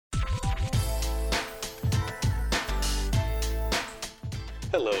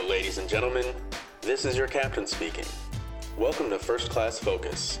Hello, ladies and gentlemen. This is your captain speaking. Welcome to First Class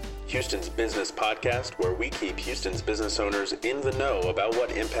Focus, Houston's business podcast where we keep Houston's business owners in the know about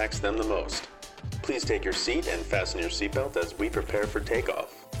what impacts them the most. Please take your seat and fasten your seatbelt as we prepare for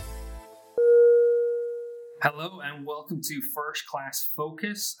takeoff. Hello and welcome to First Class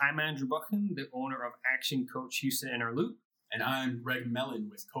Focus. I'm Andrew Buchan, the owner of Action Coach Houston Inner Loop. And I'm Greg Mellon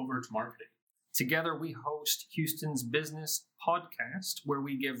with Covert Marketing. Together we host Houston's business podcast where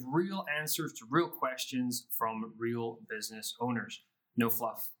we give real answers to real questions from real business owners. No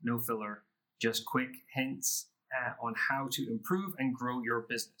fluff, no filler, just quick hints on how to improve and grow your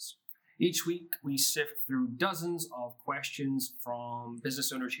business. Each week we sift through dozens of questions from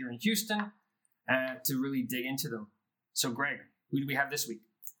business owners here in Houston to really dig into them. So Greg, who do we have this week?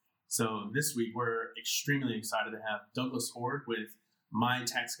 So this week we're extremely excited to have Douglas Horde with My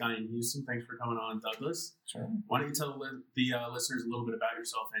Tax Guy in Houston. Thanks for coming on, Douglas. Sure. Why don't you tell the listeners a little bit about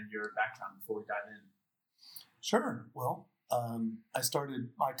yourself and your background before we dive in? Sure. Well, I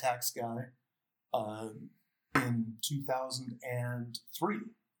started My Tax Guy in 2003.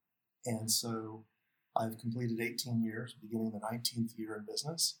 And so I've completed 18 years, beginning the 19th year in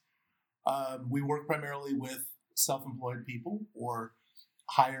business. We work primarily with self-employed people or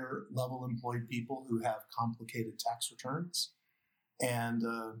higher level employed people who have complicated tax returns. And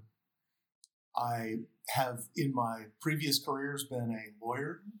I have, in my previous careers, been a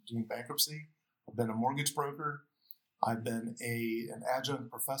lawyer doing bankruptcy. I've been a mortgage broker. I've been an adjunct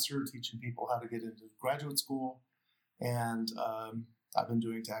professor teaching people how to get into graduate school. And I've been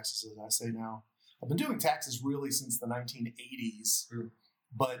doing taxes, as I say now. I've been doing taxes really since the 1980s,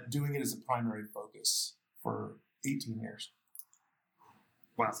 but doing it as a primary focus for 18 years.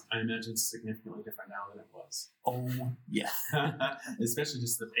 Wow. I imagine it's significantly different now than it was. Oh, yeah. Especially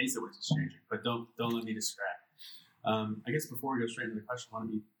just the pace at which it's changing. But don't let me distract. I guess before we go straight into the question, why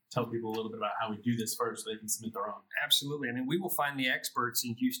don't you tell people a little bit about how we do this first so they can submit their own? Absolutely. I mean, we will find the experts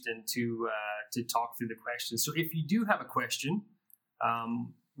in Houston to talk through the questions. So if you do have a question,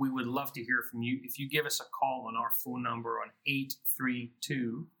 we would love to hear from you. If you give us a call on our phone number on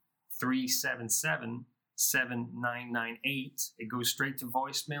 832-377-7998, it goes straight to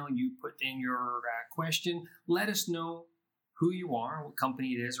voicemail. You put in your question. Let us know who you are, what company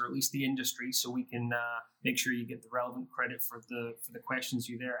it is, or at least the industry, so we can make sure you get the relevant credit for the questions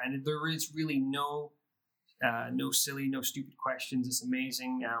you there. And there is really no silly, no stupid questions. It's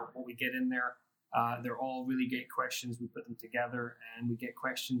amazing what we get in there. They're all really great questions. We put them together, and we get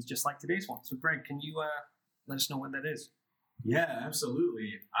questions just like today's one. So, Greg, can you let us know what that is? Yeah,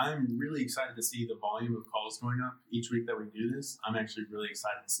 absolutely. I'm really excited to see the volume of calls going up each week that we do this. I'm actually really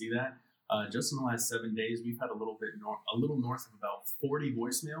excited to see that. Just in the last 7 days, we've had a little north of about 40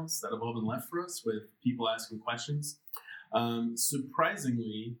 voicemails that have all been left for us with people asking questions.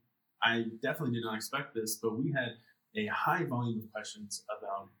 Surprisingly, I definitely did not expect this, but we had a high volume of questions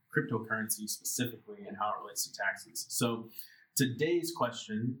about cryptocurrency specifically and how it relates to taxes. So today's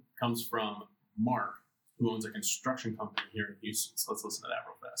question comes from Mark, who owns a construction company here in Houston. So let's listen to that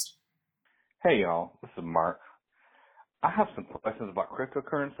real fast. Hey, y'all. This is Mark. I have some questions about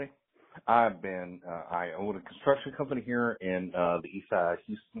cryptocurrency. I own a construction company here in the east side of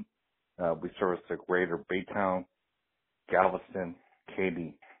Houston. We service the greater Baytown, Galveston,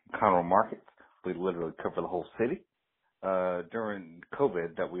 Katy, Conroe markets. We literally cover the whole city. During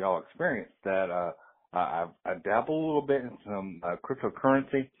COVID that we all experienced, that I dabble a little bit in some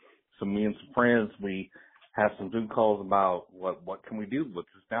cryptocurrency. So me and some friends, we had some Zoom calls about what can we do with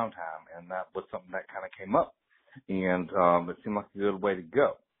this downtime, and that was something that kind of came up, and it seemed like a good way to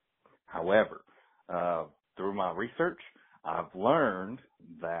go. However, through my research, I've learned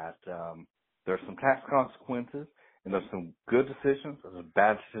that there's some tax consequences, and there's some good decisions, there's some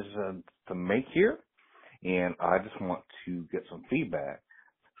bad decisions to make here, and I just want to get some feedback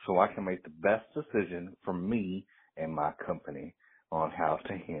so I can make the best decision for me and my company on how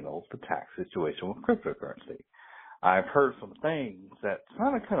to handle the tax situation with cryptocurrency. I've heard some things that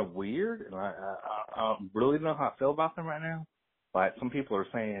sound kind of weird, and I don't really know how I feel about them right now. Like some people are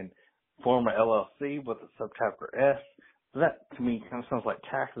saying form an LLC with a subchapter S. That to me kind of sounds like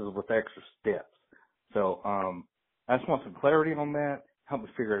taxes with extra steps. So I just want some clarity on that. Help me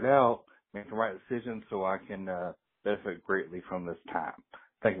figure it out, make the right decision so I can benefit greatly from this time.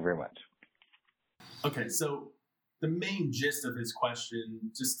 Thank you very much. Okay, so the main gist of his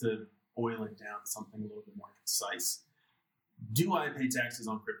question, just to boil it down to something a little bit more concise. Do I pay taxes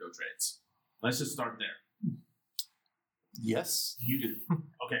on crypto trades? Let's just start there. Yes. You do.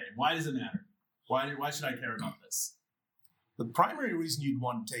 Okay, why does it matter? Why should I care about this? The primary reason you'd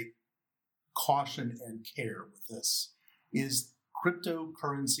want to take caution and care with this is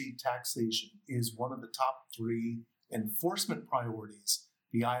cryptocurrency taxation is one of the top 3 enforcement priorities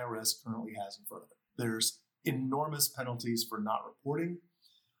the IRS currently has in front of it. There's enormous penalties for not reporting.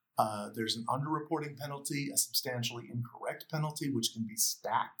 There's an underreporting penalty, a substantially incorrect penalty, which can be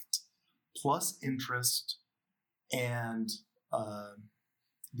stacked, plus interest. And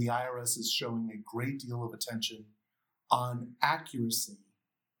the IRS is showing a great deal of attention on accuracy.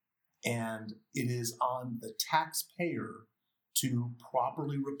 And it is on the taxpayer to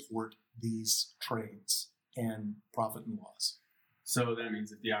properly report these trades and profit and loss. So that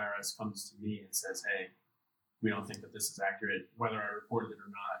means if the IRS comes to me and says, hey, we don't think that this is accurate, whether I reported it or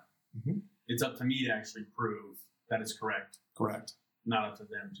not, it's up to me to actually prove that it's correct. Correct. Not up to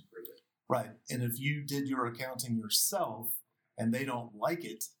them to prove it. Right. And if you did your accounting yourself and they don't like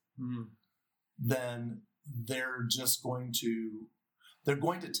it, then they're going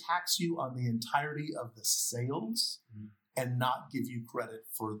to tax you on the entirety of the sales and not give you credit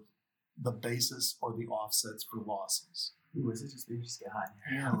for the basis or the offsets for losses. Ooh, is it just me? Just get hot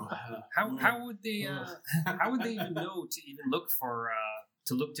in here. How would they even know to even look for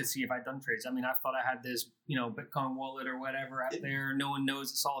to see if I've done trades? I mean, I thought I had this Bitcoin wallet or whatever out there. No one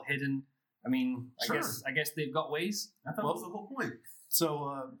knows, it's all hidden. I mean, I guess they've got ways. I thought that was the whole point.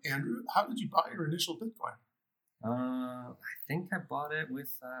 So, Andrew, how did you buy your initial Bitcoin? Uh, I think I bought it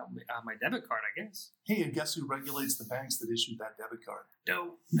with my debit card, I guess. Hey, and guess who regulates the banks that issued that debit card?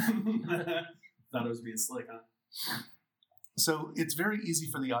 Dope. Thought it was being slick, huh? So it's very easy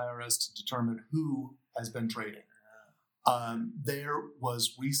for the IRS to determine who has been trading. There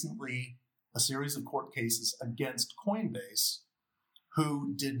was recently a series of court cases against Coinbase,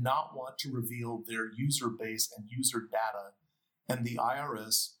 who did not want to reveal their user base and user data, and the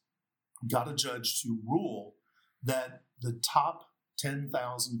IRS got a judge to rule that the top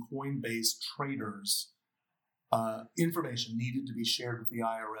 10,000 Coinbase traders' information needed to be shared with the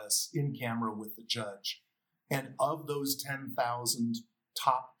IRS in camera with the judge. And of those 10,000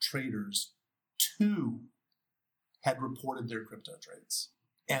 top traders, 2 had reported their crypto trades.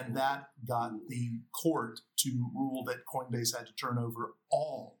 And that got the court to rule that Coinbase had to turn over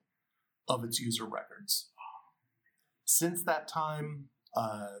all of its user records. Since that time,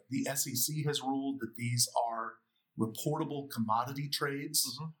 the SEC has ruled that these are reportable commodity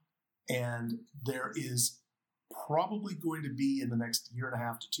trades. And there is probably going to be, in the next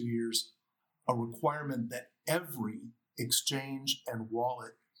 1.5 to 2 years, a requirement that every exchange and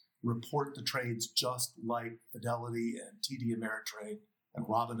wallet report the trades, just like Fidelity and TD Ameritrade and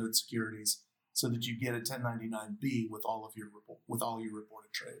Robinhood Securities, so that you get a 1099-B with all your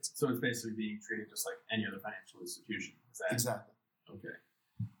reported trades. So it's basically being treated just like any other financial institution. Is that exactly? Okay.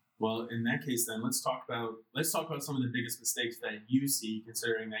 Well, in that case, then let's talk about some of the biggest mistakes that you see,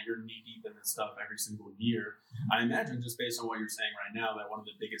 considering that you're knee deep in this stuff every single year. I imagine, just based on what you're saying right now, that one of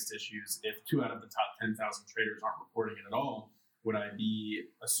the biggest issues, if 2 out of the top 10,000 traders aren't reporting it at all, would I be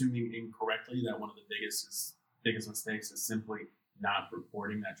assuming incorrectly that one of the biggest mistakes is simply not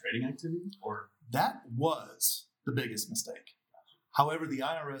reporting that trading activity? Or that was the biggest mistake. However, the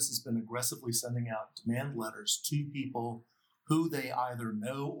IRS has been aggressively sending out demand letters to people who they either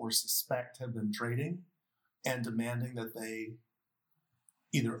know or suspect have been trading, and demanding that they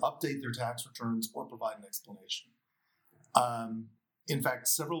either update their tax returns or provide an explanation. In fact,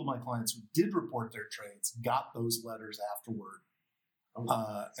 several of my clients who did report their trades got those letters afterward.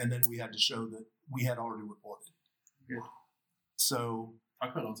 And then we had to show that we had already reported. Good. So,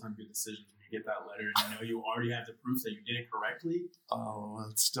 talk about all-time good decisions when you get that letter and you already have the proof that you did it correctly. Oh,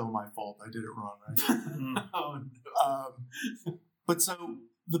 it's still my fault. I did it wrong, right? Oh, no. But so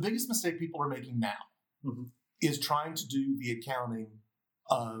the biggest mistake people are making now is trying to do the accounting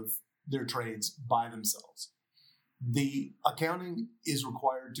of their trades by themselves. The accounting is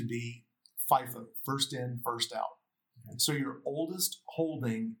required to be FIFO, first in, first out. So your oldest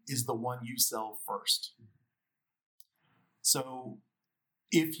holding is the one you sell first. So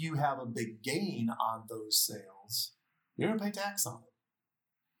if you have a big gain on those sales, you're going to pay tax on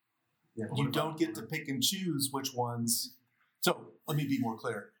it. You don't get to pick and choose which ones. So let me be more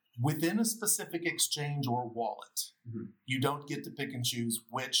clear. Within a specific exchange or wallet, you don't get to pick and choose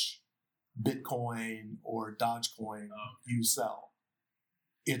which Bitcoin or Dogecoin you sell.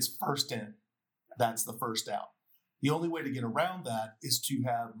 It's first in. That's the first out. The only way to get around that is to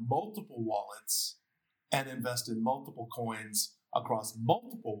have multiple wallets and invest in multiple coins across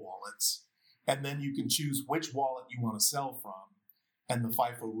multiple wallets, and then you can choose which wallet you want to sell from, and the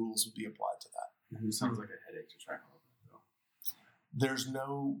FIFO rules would be applied to that. It sounds like a headache to track all of that, though. There's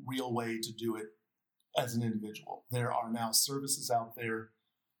no real way to do it as an individual. There are now services out there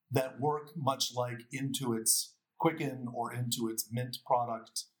that work much like Intuit's Quicken or Intuit's Mint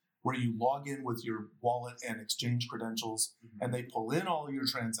product, where you log in with your wallet and exchange credentials, and they pull in all your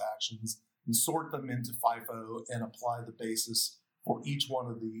transactions and sort them into FIFO and apply the basis for each one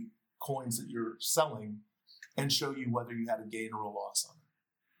of the coins that you're selling and show you whether you had a gain or a loss on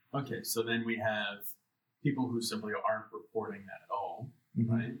it. Okay, so then we have people who simply aren't reporting that at all,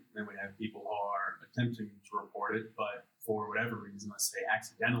 right? Then we have people who are attempting to report it, but for whatever reason, let's say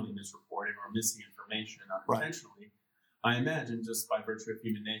accidentally misreporting or missing information unintentionally. Right. I imagine just by virtue of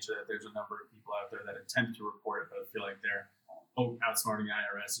human nature that there's a number of people out there that attempt to report it, but feel like they're outsmarting the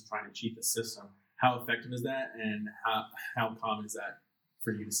IRS and trying to cheat the system. How effective is that, and how common is that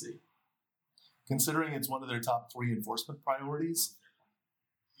for you to see? Considering it's one of their top 3 enforcement priorities,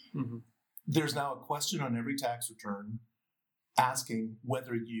 there's now a question on every tax return asking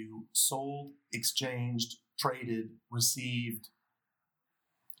whether you sold, exchanged, traded, received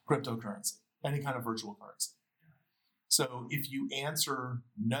cryptocurrency, any kind of virtual currency. So if you answer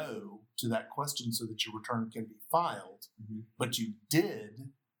no to that question so that your return can be filed, but you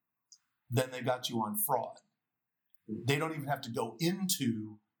did, then they got you on fraud. They don't even have to go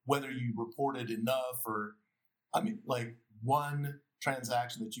into whether you reported enough or, like one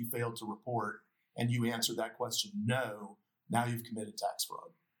transaction that you failed to report and you answered that question no, now you've committed tax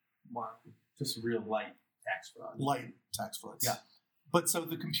fraud. Wow. Just real light tax fraud. Light tax fraud, yeah. But so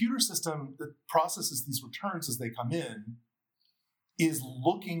the computer system that processes these returns as they come in is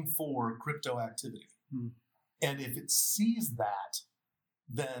looking for crypto activity. And if it sees that,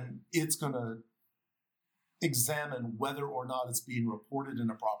 then it's going to examine whether or not it's being reported in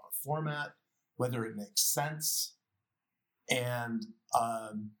a proper format, whether it makes sense. And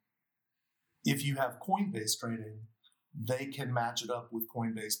if you have Coinbase trading, they can match it up with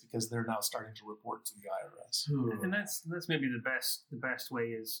Coinbase because they're now starting to report to the IRS. And that's maybe the best way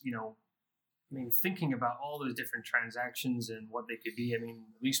is, thinking about all those different transactions and what they could be. At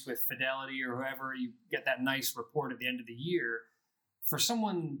least with Fidelity or whoever, you get that nice report at the end of the year. For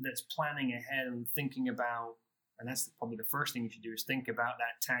someone that's planning ahead and thinking about, and that's probably the first thing you should do, is think about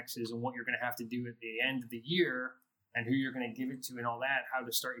that taxes and what you're going to have to do at the end of the year and who you're going to give it to and all that, how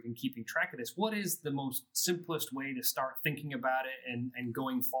to start even keeping track of this. What is the most simplest way to start thinking about it and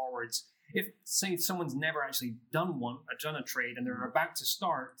going forwards? If, say, someone's never actually done a trade and they're about to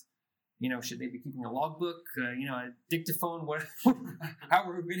start, should they be keeping a logbook, a dictaphone? How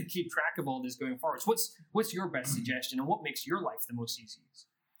are we going to keep track of all this going forward? So what's your best suggestion, and what makes your life the most easiest?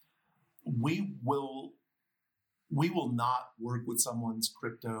 We will not work with someone's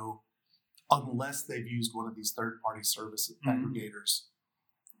crypto unless they've used one of these third-party service aggregators,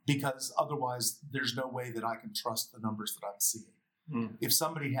 because otherwise there's no way that I can trust the numbers that I'm seeing. If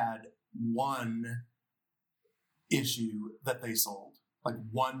somebody had one issue that they sold, like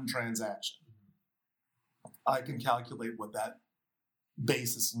one transaction, I can calculate what that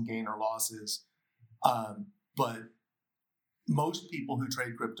basis in gain or loss is. But most people who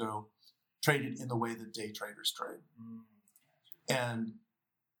trade crypto trade it in the way that day traders trade. And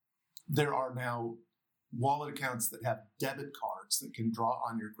there are now wallet accounts that have debit cards that can draw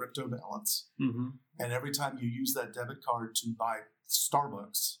on your crypto balance. And every time you use that debit card to buy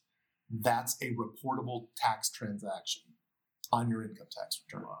Starbucks, that's a reportable tax transaction on your income tax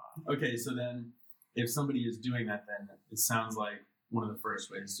return. Okay, so then if somebody is doing that, then it sounds like one of the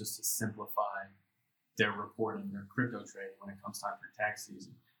first ways just to simplify their reporting, their crypto trading when it comes time for tax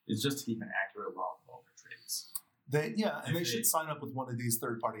season, is just to keep an accurate log of all their trades. They should sign up with one of these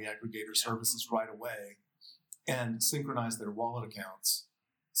third-party aggregator services right away and synchronize their wallet accounts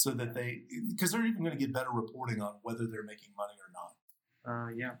so that because they're even going to get better reporting on whether they're making money or not.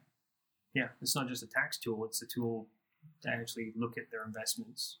 Yeah. It's not just a tax tool; it's a tool to actually look at their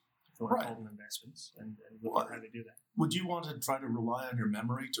investments, if you want to call them investments, and look at how they do that. Would you want to try to rely on your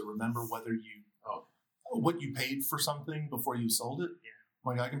memory to remember whether what you paid for something before you sold it? Yeah.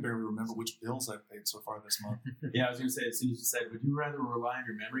 Like, I can barely remember which bills I've paid so far this month. Yeah, I was going to say, as soon as you said, would you rather rely on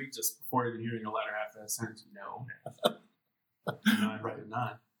your memory just before even hearing the latter half of that sentence? No. No, I'd rather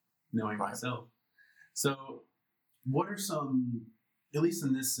not, knowing myself. So what are some, at least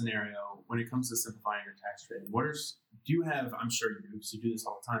in this scenario, when it comes to simplifying your tax trading, do you have, I'm sure you do, because you do this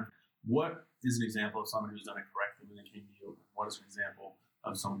all the time, what is an example of someone who's done it correctly when they came to you? What is an example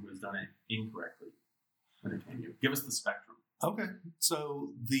of someone who has done it incorrectly when they came to you? Give us the spectrum. Okay,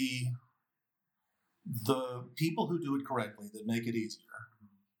 so the people who do it correctly, that make it easier,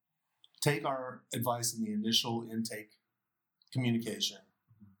 take our advice in the initial intake communication,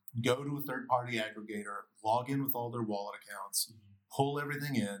 go to a third-party aggregator, log in with all their wallet accounts, pull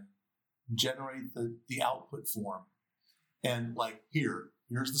everything in, generate the output form, and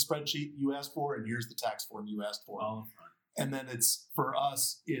here's the spreadsheet you asked for, and here's the tax form you asked for. All up front. And then for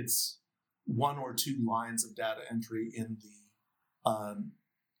us, it's 1 or 2 lines of data entry in the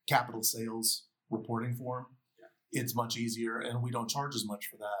capital sales reporting form. Yeah. It's much easier, and we don't charge as much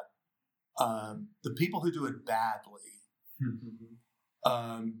for that. The people who do it badly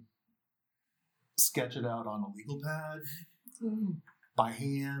sketch it out on a legal pad by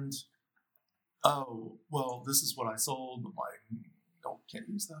hand. Oh, well, this is what I sold. Can't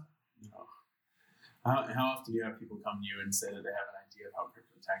use that. No. How often do you have people come to you and say that they have an idea of how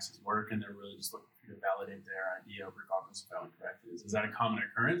crypto taxes work, and they're really just looking for you to validate their idea regardless of how incorrect it is? Is that a common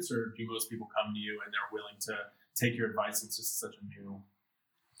occurrence, or do most people come to you and they're willing to take your advice? It's just such a new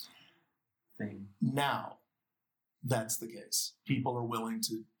thing. Now, that's the case. People are willing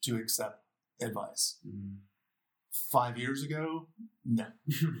to accept advice. 5 years ago, no.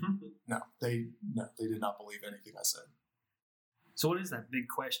 They did not believe anything I said. So what is that big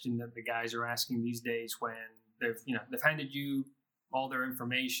question that the guys are asking these days when they've handed you all their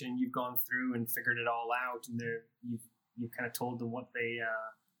information, you've gone through and figured it all out, and you've kind of told them what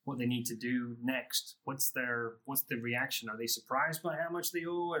they need to do next? What's the reaction? Are they surprised by how much they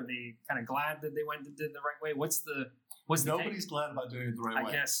owe? Are they kind of glad that they went and did it the right way? What's Nobody's glad about doing it the right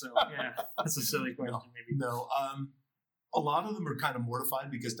way. I guess so. Yeah, that's a silly question. Maybe no. A lot of them are kind of mortified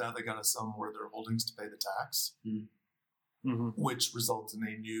because now they got to sell more of their holdings to pay the tax, which results in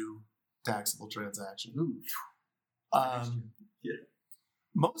a new taxable transaction.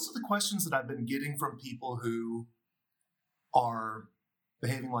 Most of the questions that I've been getting from people who are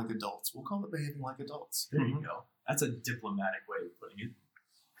behaving like adults, we'll call it behaving like adults. There you go. That's a diplomatic way of putting it.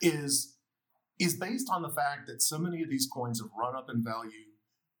 Is based on the fact that so many of these coins have run up in value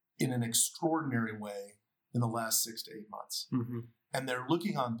in an extraordinary way in the last 6 to 8 months. And they're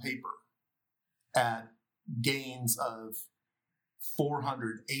looking on paper at gains of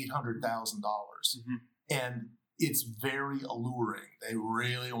 $400,000, $800,000. And it's very alluring. They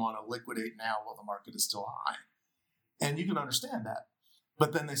really want to liquidate now while the market is still high. And you can understand that.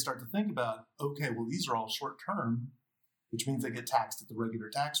 But then they start to think about, okay, well, these are all short term, which means they get taxed at the regular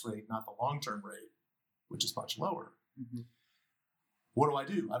tax rate, not the long-term rate, which is much lower. What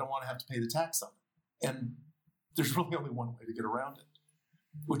do? I don't want to have to pay the tax on it. And there's really only one way to get around it,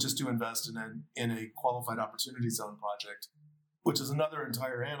 which is to invest in a qualified opportunity zone project, which is another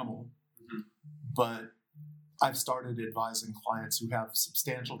entire animal. But I've started advising clients who have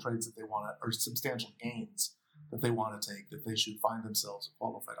substantial trades that they want to, or substantial gains that they want to take, that they should find themselves a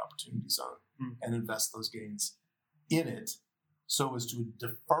qualified opportunity zone and invest those gains in it so as to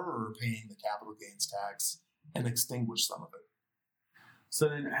defer paying the capital gains tax and extinguish some of it. So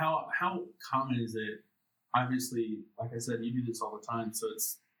then how common is it? Obviously, like I said, you do this all the time, so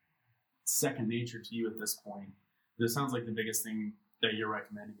it's second nature to you at this point. But it sounds like the biggest thing that you're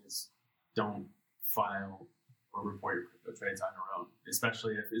recommending is don't file or report your crypto trades on your own,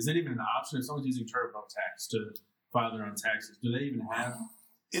 especially is it even an option if someone's using TurboTax to file their own taxes? Do they even have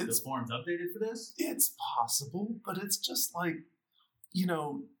the forms updated for this? It's possible, but it's just like,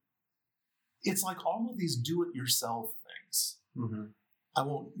 it's like all of these do-it-yourself things. I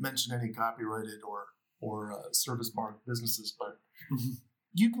won't mention any copyrighted or service mark businesses, but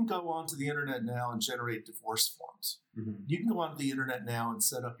you can go onto the internet now and generate divorce forms. You can go onto the internet now and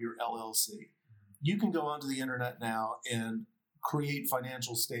set up your LLC. You can go onto the internet now and create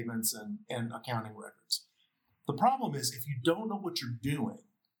financial statements and accounting records. The problem is if you don't know what you're doing,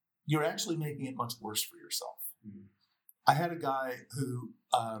 you're actually making it much worse for yourself. I had a guy who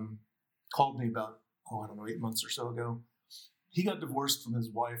called me about, 8 months or so ago. He got divorced from his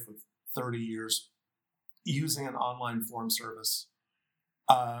wife of 30 years using an online form service.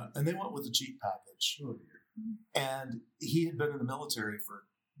 And they went with a cheap package. And he had been in the military for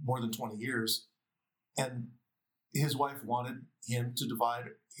more than 20 years. And his wife wanted him to divide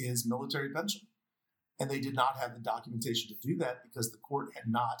his military pension. And they did not have the documentation to do that because the court had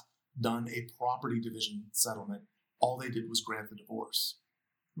not done a property division settlement. All they did was grant the divorce.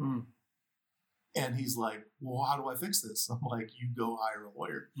 And he's like, well, how do I fix this? I'm like, you go hire a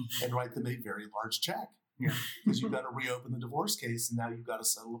lawyer and write them a very large check. Because you've got to reopen the divorce case and now you've got to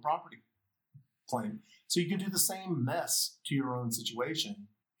settle a property claim. So you can do the same mess to your own situation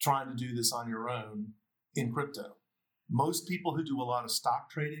trying to do this on your own in crypto. Most people who do a lot of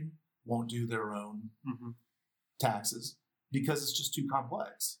stock trading won't do their own taxes because it's just too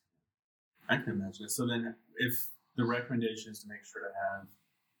complex. I can imagine it. So then if the recommendation is to make sure to have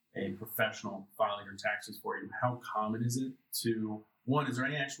a professional filing your taxes for you, how common is it to, one, is there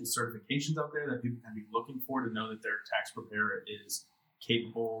any actual certifications out there that people can be looking for to know that their tax preparer is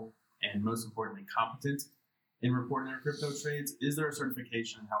capable and most importantly competent? in reporting their crypto trades? Is there a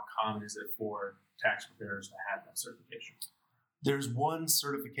certification? And how common is it for tax preparers to have that certification? There's one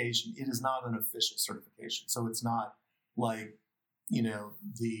certification. It is not an official certification. So it's not like,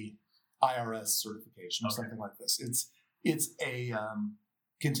 the IRS certification or something like this. It's a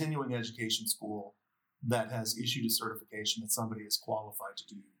continuing education school that has issued a certification that somebody is qualified to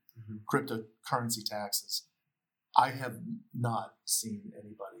do cryptocurrency taxes. I have not seen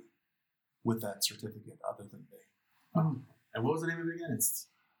anybody with that certificate other than me. And what was the name of it again? It's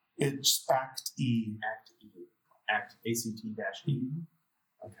ACT-E. ACT-E.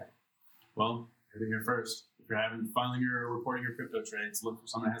 Okay. Well, you're here first. If you're reporting your crypto trades, look for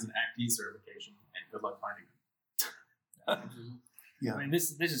someone that has an ACT-E certification, and good luck finding them. Yeah. I mean,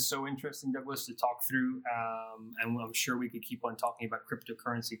 this is so interesting, Douglas, to talk through, and I'm sure we could keep on talking about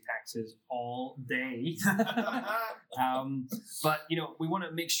cryptocurrency taxes all day. But we want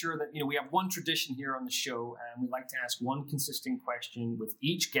to make sure that we have one tradition here on the show, and we like to ask one consistent question with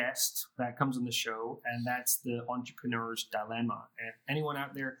each guest that comes on the show, and that's the entrepreneur's dilemma. And if anyone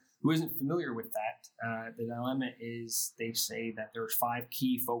out there who isn't familiar with that, the dilemma is they say that there's 5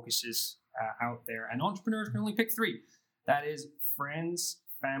 key focuses out there, and entrepreneurs can only pick 3. That is friends,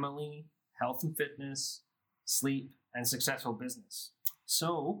 family, health and fitness, sleep, and successful business.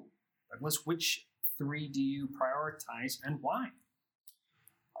 So, Douglas, which 3 do you prioritize and why?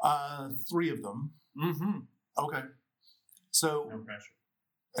 3 of them. Mm-hmm. Okay. So, no pressure.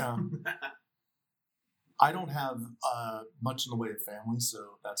 I don't have much in the way of family,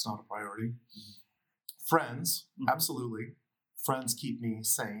 so that's not a priority. Friends, absolutely. Friends keep me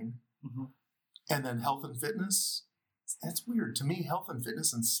sane. And then health and fitness. That's weird. To me, health and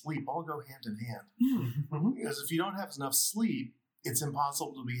fitness and sleep all go hand in hand. Because if you don't have enough sleep, it's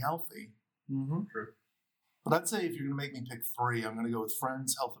impossible to be healthy. True. But I'd say if you're going to make me pick 3, I'm going to go with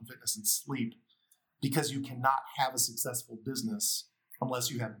friends, health and fitness, and sleep. Because you cannot have a successful business unless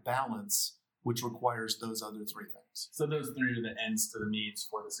you have balance, which requires those other 3 things. So those 3 are the ends to the means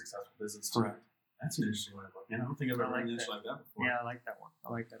for the successful business. Correct. That's an interesting way of looking at it. I don't think I've ever heard an answer like that before. Yeah, I like that one. I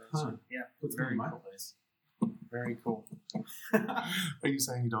like that answer. Yeah, puts me in my place. Very cool. Are you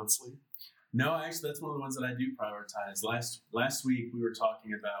saying you don't sleep? No, actually, that's one of the ones that I do prioritize. Last week, we were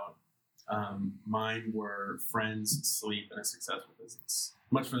talking about mine were friends, sleep, and a successful business.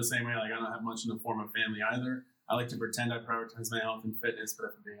 Much for the same way, like I don't have much in the form of family either. I like to pretend I prioritize my health and fitness, but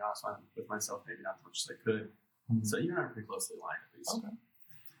if I'm being honest with myself, maybe not as much as I could. So you and I are pretty closely aligned, at least. Okay.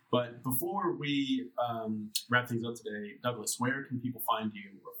 But before we wrap things up today, Douglas, where can people find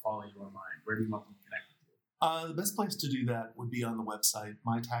you or follow you online? Where do you want them to connect with you? The best place to do that would be on the website,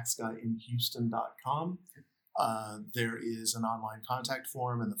 mytaxguyinhouston.com. There is an online contact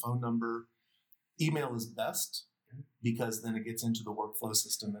form and the phone number. Email is best because then it gets into the workflow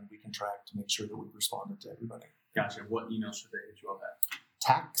system and we can track to make sure that we've responded to everybody. Gotcha. What email should they hit you up at?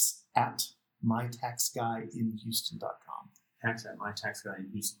 tax@mytaxguyinhouston.com.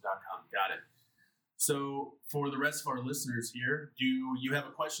 tax@mytaxguyinhouston.com. Got it. So for the rest of our listeners here, do you have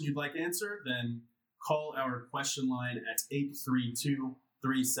a question you'd like answered? Then call our question line at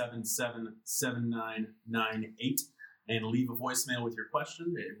 832-377-7998 and leave a voicemail with your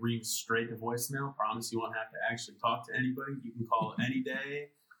question. It rings straight to voicemail. Promise you won't have to actually talk to anybody. You can call any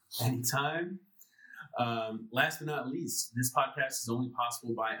day, anytime. Last but not least, this podcast is only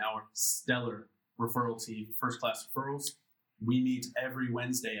possible by our stellar referral team, First Class Referrals. We meet every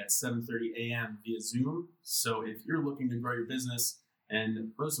Wednesday at 7:30 a.m. via Zoom. So if you're looking to grow your business,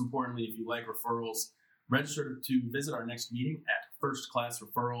 and most importantly, if you like referrals, register to visit our next meeting at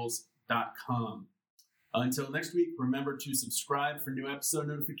firstclassreferrals.com. Until next week, remember to subscribe for new episode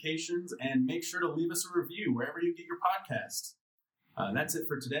notifications and make sure to leave us a review wherever you get your podcasts. That's it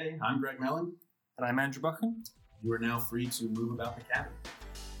for today. I'm Greg Mellon. And I'm Andrew Buchan. You are now free to move about the cabin.